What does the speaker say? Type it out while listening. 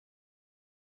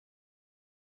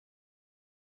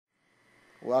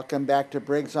Welcome back to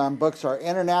Briggs on Books, our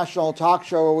international talk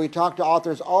show where we talk to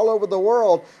authors all over the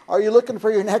world. Are you looking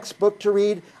for your next book to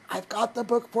read? I've got the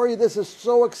book for you. This is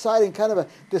so exciting, kind of a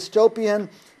dystopian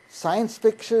science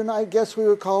fiction, I guess we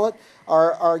would call it.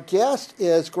 Our guest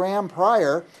is Graham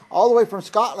Pryor, all the way from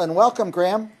Scotland. Welcome,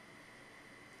 Graham.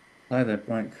 Hi there,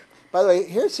 Frank. By the way,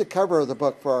 here's the cover of the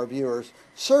book for our viewers.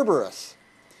 Cerberus.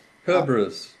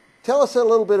 Cerberus. Tell us a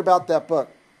little bit about that book.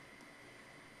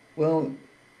 Well,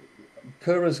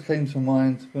 Cerberus came to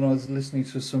mind when I was listening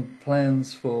to some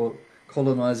plans for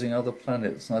colonizing other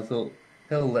planets, and I thought,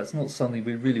 hell, that's not something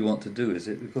we really want to do, is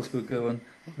it? Because we'll go and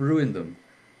ruin them.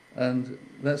 And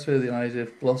that's where the idea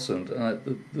blossomed.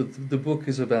 And the book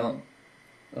is about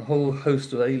a whole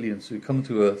host of aliens who come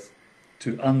to Earth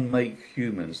to unmake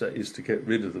humans, that is, to get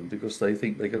rid of them, because they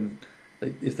think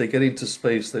if they get into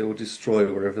space, they will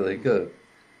destroy wherever they go.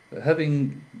 But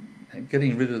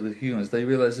getting rid of the humans, they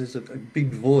realize there's a big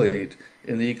void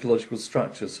in the ecological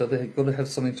structure, so they've got to have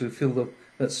something to fill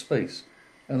that space.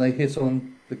 And they hit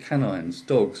on the canines,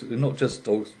 dogs, not just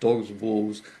dogs,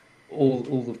 wolves, all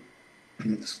the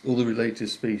related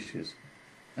species.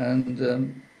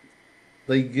 And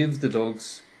they give the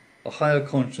dogs a higher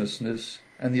consciousness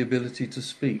and the ability to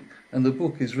speak. And the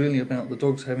book is really about the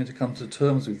dogs having to come to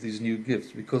terms with these new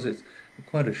gifts, because it's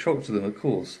quite a shock to them, of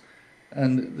course.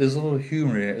 And there's a lot of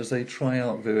humour in it as they try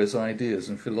out various ideas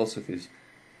and philosophies.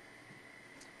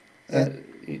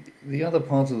 The other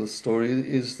part of the story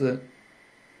is that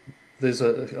there's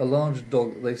a large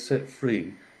dog that they set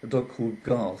free, a dog called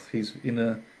Garth. He's in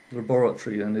a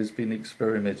laboratory and has been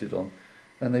experimented on.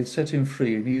 And they set him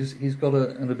free, and he's got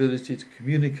an ability to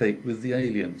communicate with the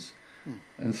aliens.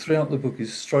 And throughout the book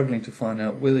he's struggling to find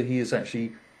out whether he is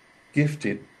actually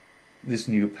gifted this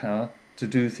new power to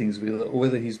do things with it, or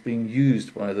whether he's being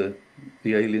used by the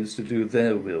aliens to do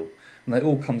their will. And that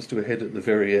all comes to a head at the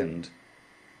very end.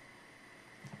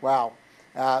 Wow.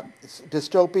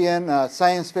 Dystopian,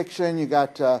 science fiction, you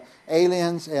got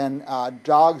aliens and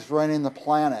dogs running the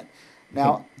planet.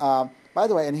 Now, by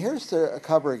the way, and here's the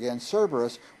cover again,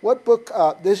 Cerberus. What book,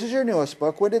 this is your newest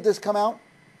book. When did this come out?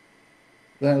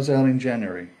 That was out in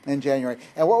January. In January.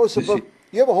 And what was the book?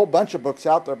 You have a whole bunch of books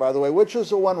out there, by the way. Which was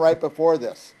the one right before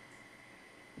this?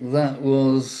 That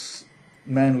was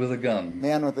Man with a Gun.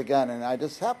 Man with a Gun. And I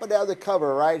just happen to have the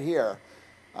cover right here.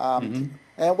 And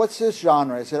what's this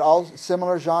genre? Is it all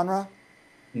similar genre?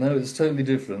 No, it's totally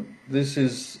different. This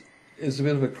is a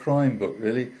bit of a crime book,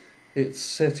 really. It's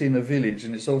set in a village,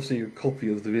 and it's obviously a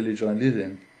copy of the village I live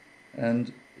in.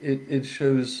 And it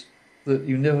shows that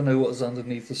you never know what's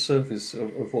underneath the surface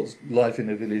of what life in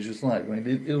a village is like. I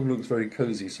mean, it all looks very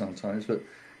cosy sometimes, but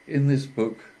in this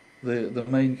book, the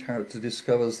main character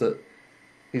discovers that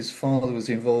his father was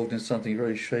involved in something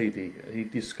very shady. He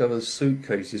discovers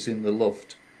suitcases in the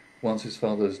loft once his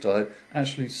father has died,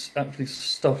 actually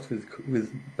stuffed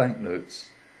with banknotes.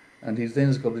 And he then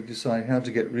has got to decide how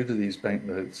to get rid of these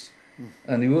banknotes.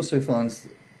 And he also finds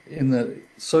in the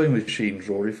sewing machine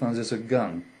drawer, he finds there's a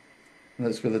gun. And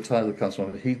that's where the title comes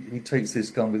from. He takes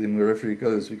this gun with him wherever he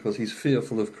goes because he's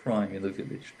fearful of crime in the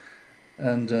village.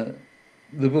 And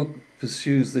the book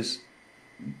pursues this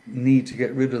need to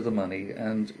get rid of the money,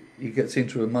 and he gets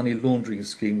into a money laundering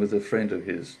scheme with a friend of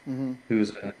his who is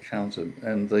an accountant,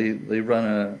 and they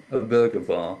run a burger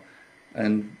bar,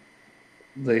 and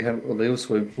they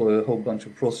also employ a whole bunch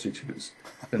of prostitutes,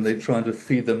 and they're trying to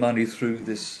feed the money through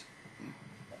this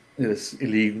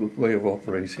illegal way of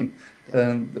operating.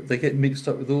 But they get mixed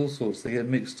up with all sorts. They get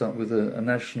mixed up with a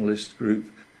nationalist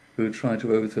group who are trying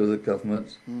to overthrow the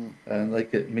government, and they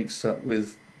get mixed up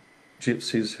with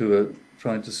gypsies who are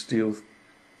trying to steal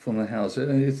from the house.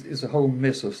 And it's a whole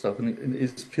mess of stuff, and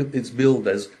it's billed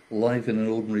as life in an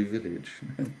ordinary village.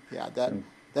 Yeah,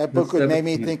 that book would make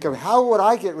me think of, how would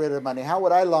I get rid of money? How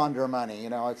would I launder money? You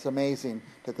know, it's amazing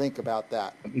to think about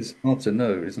that. It's hard to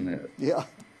know, isn't it? Yeah.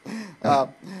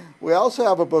 We also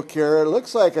have a book here. It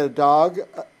looks like a dog,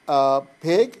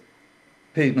 pig.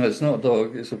 Pig? No, it's not a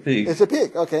dog. It's a pig. It's a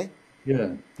pig. Okay.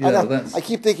 Yeah. I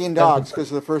keep thinking dogs because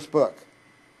of the first book.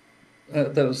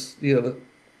 It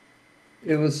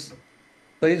was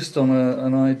based on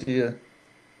an idea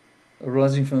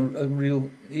arising from a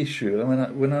real issue. I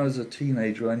mean, when I was a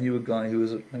teenager, I knew a guy who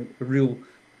was a real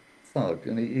thug,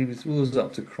 and he was always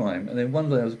up to crime. And then one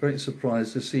day I was very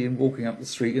surprised to see him walking up the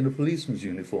street in a policeman's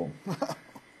uniform.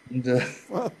 And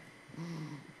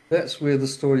that's where the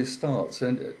story starts.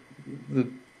 And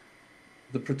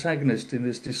the protagonist in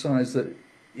this decides that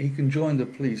he can join the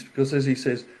police because, as he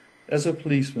says, as a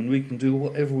policeman, we can do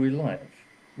whatever we like.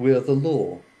 We are the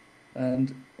law.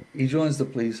 And he joins the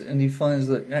police, and he finds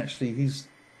that actually he's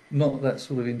not that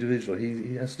sort of individual.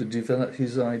 He has to develop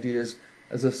his ideas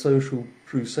as a social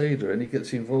crusader, and he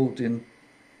gets involved in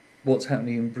what's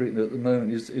happening in Britain at the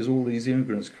moment is all these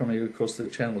immigrants coming across the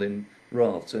channel in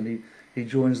rafts, and he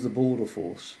joins the border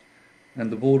force. And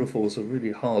the border force are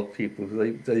really hard people.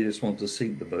 They just want to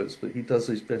sink the boats, but he does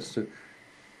his best to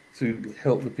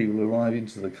help the people arrive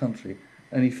into the country.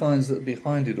 And he finds that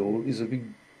behind it all is a big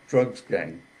drugs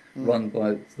gang run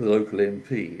by the local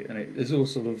MP. And there's all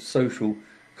sort of social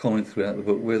comment throughout the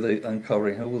book where they're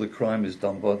uncovering how all the crime is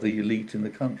done by the elite in the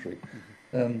country.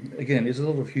 Again, there's a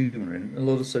lot of humour in it, a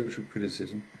lot of social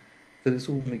criticism, but it's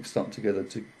all mixed up together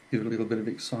to give it a little bit of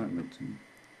excitement.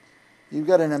 You've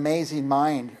got an amazing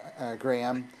mind,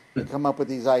 Graham, to come up with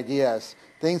these ideas.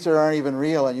 Things that aren't even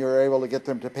real, and you're able to get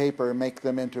them to paper and make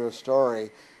them into a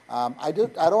story. I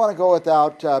don't want to go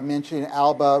without mentioning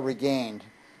Alba Regained.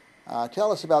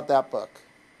 Tell us about that book.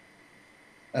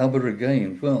 Alba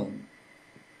Regained, well,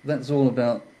 that's all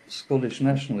about Scottish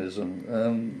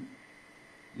nationalism.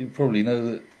 You probably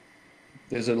know that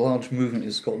there's a large movement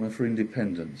in Scotland for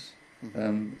independence.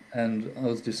 And I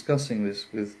was discussing this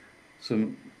with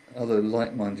some other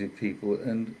like-minded people,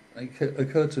 and it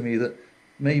occurred to me that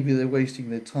maybe they're wasting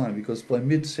their time, because by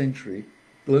mid-century,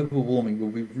 global warming will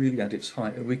be really at its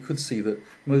height, and we could see that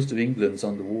most of England's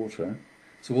underwater.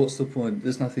 So what's the point?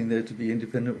 There's nothing there to be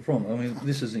independent from. I mean,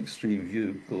 this is an extreme view,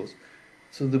 of course.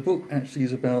 So the book actually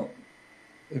is about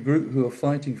a group who are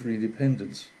fighting for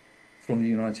independence from the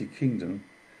United Kingdom,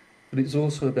 but it's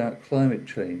also about climate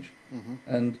change.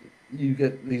 And you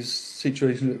get these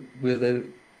situations where they're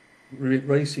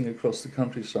racing across the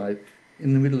countryside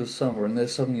in the middle of summer, and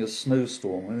there's suddenly a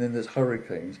snowstorm, and then there's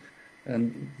hurricanes.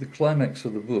 And the climax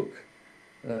of the book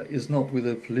is not with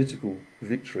a political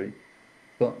victory,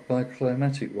 but by a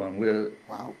climatic one, where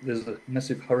there's a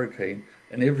massive hurricane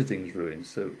and everything's ruined.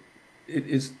 So it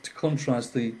is to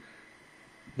contrast the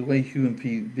way human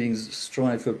beings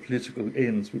strive for political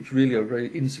ends, which really are very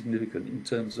insignificant in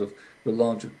terms of the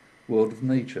larger world of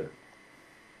nature.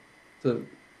 So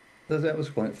that was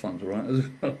quite fun to write as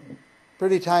well.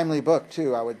 Pretty timely book,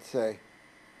 too, I would say.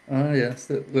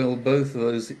 Yes. Well, both of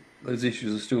those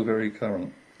issues are still very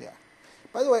current. Yeah.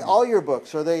 By the way, all your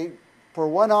books, are they for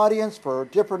one audience, for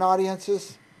different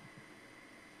audiences?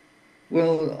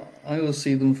 Well, I will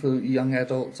see them for young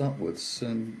adults upwards,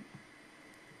 and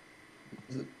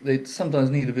they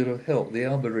sometimes need a bit of help. The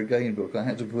Alba Regain book, I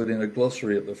had to put in a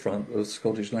glossary at the front of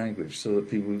Scottish language so that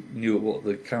people knew what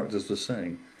the characters were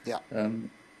saying. Yeah.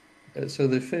 So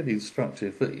they're fairly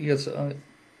instructive. But yes, I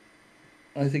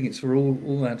think it's for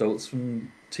all adults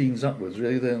from teens upwards,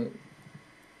 really.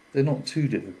 They're not too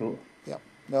difficult. Yeah.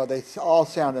 No, they all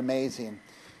sound amazing.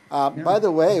 By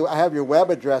the way, I have your web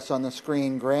address on the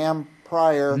screen,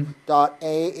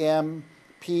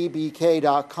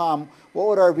 grahampryor.ampbk.com. What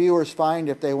would our viewers find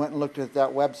if they went and looked at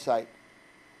that website?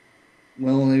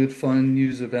 Well, they would find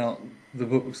news about the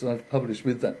books that I've published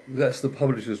with that. That's the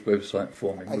publisher's website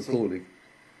for me, Macaulay.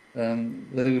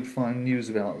 They would find news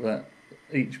about that,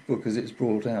 each book as it's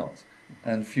brought out,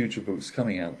 and future books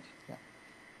coming out. Yeah.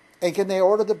 And can they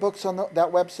order the books on that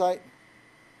website?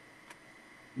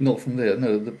 Not from there,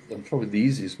 no. Probably the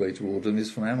easiest way to order them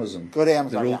is from Amazon. Go to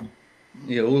Amazon,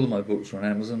 all of my books are on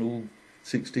Amazon, all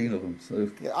 16 of them. So.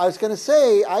 Yeah, I was going to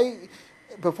say,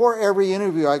 before every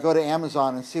interview, I go to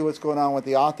Amazon and see what's going on with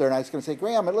the author, and I was going to say,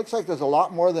 Graham, it looks like there's a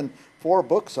lot more than 4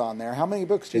 books on there. How many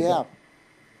books do you have?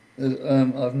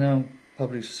 I've now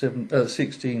published 16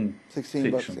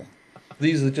 fiction. Books, yeah.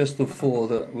 These are just the 4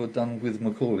 that were done with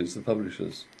Macaulay's, the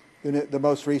publishers. The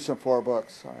most recent 4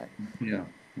 books, all right. Yeah.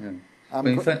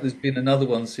 In fact, there's been another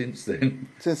one since then.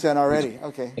 Since then already,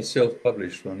 okay. A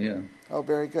self-published one, yeah. Oh,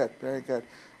 very good, very good.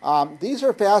 These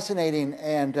are fascinating,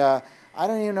 and I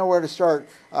don't even know where to start.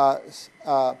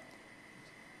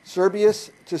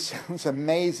 Serbius just sounds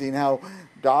amazing, how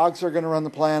dogs are going to run the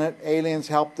planet, aliens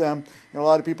help them. A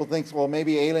lot of people think, well,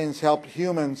 maybe aliens helped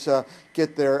humans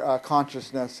get their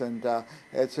consciousness, and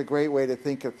it's a great way to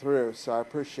think it through, so I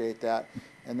appreciate that.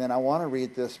 And then I want to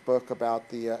read this book about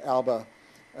the Alba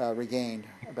Regained,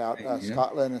 about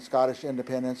Scotland and Scottish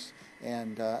independence,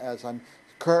 and as I'm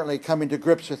currently coming to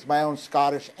grips with my own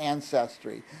Scottish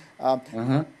ancestry.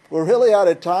 We're really out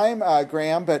of time,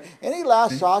 Graham, but any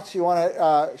last thoughts you want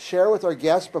to share with our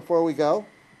guests before we go?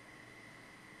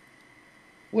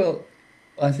 Well,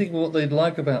 I think what they'd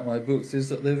like about my books is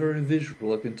that they're very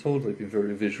visual. I've been told they've been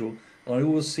very visual. I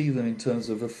always see them in terms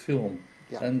of a film,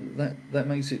 and that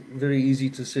makes it very easy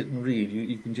to sit and read.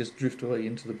 You can just drift away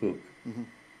into the book.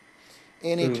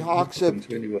 Any talks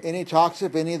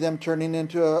of any of them turning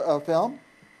into a film?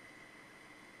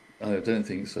 I don't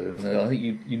think so. No, I think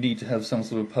you need to have some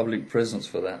sort of public presence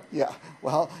for that. Yeah.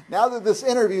 Well, now that this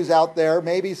interview's out there,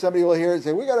 maybe somebody will hear it and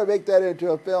say, we got to make that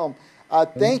into a film.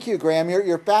 Thank you, Graham.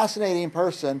 You're a fascinating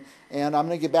person, and I'm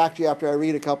going to get back to you after I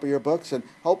read a couple of your books, and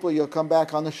hopefully you'll come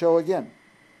back on the show again.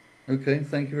 Okay,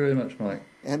 thank you very much, Mike.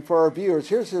 And for our viewers,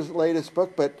 here's his latest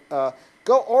book, but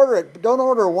go order it. Don't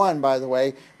order one, by the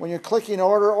way. When you're clicking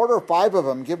order 5 of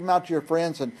them. Give them out to your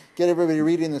friends and get everybody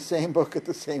reading the same book at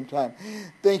the same time.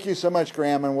 Thank you so much,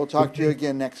 Graham, and we'll talk to you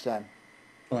again next time.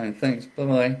 Fine, thanks.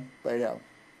 Bye-bye. Bye now.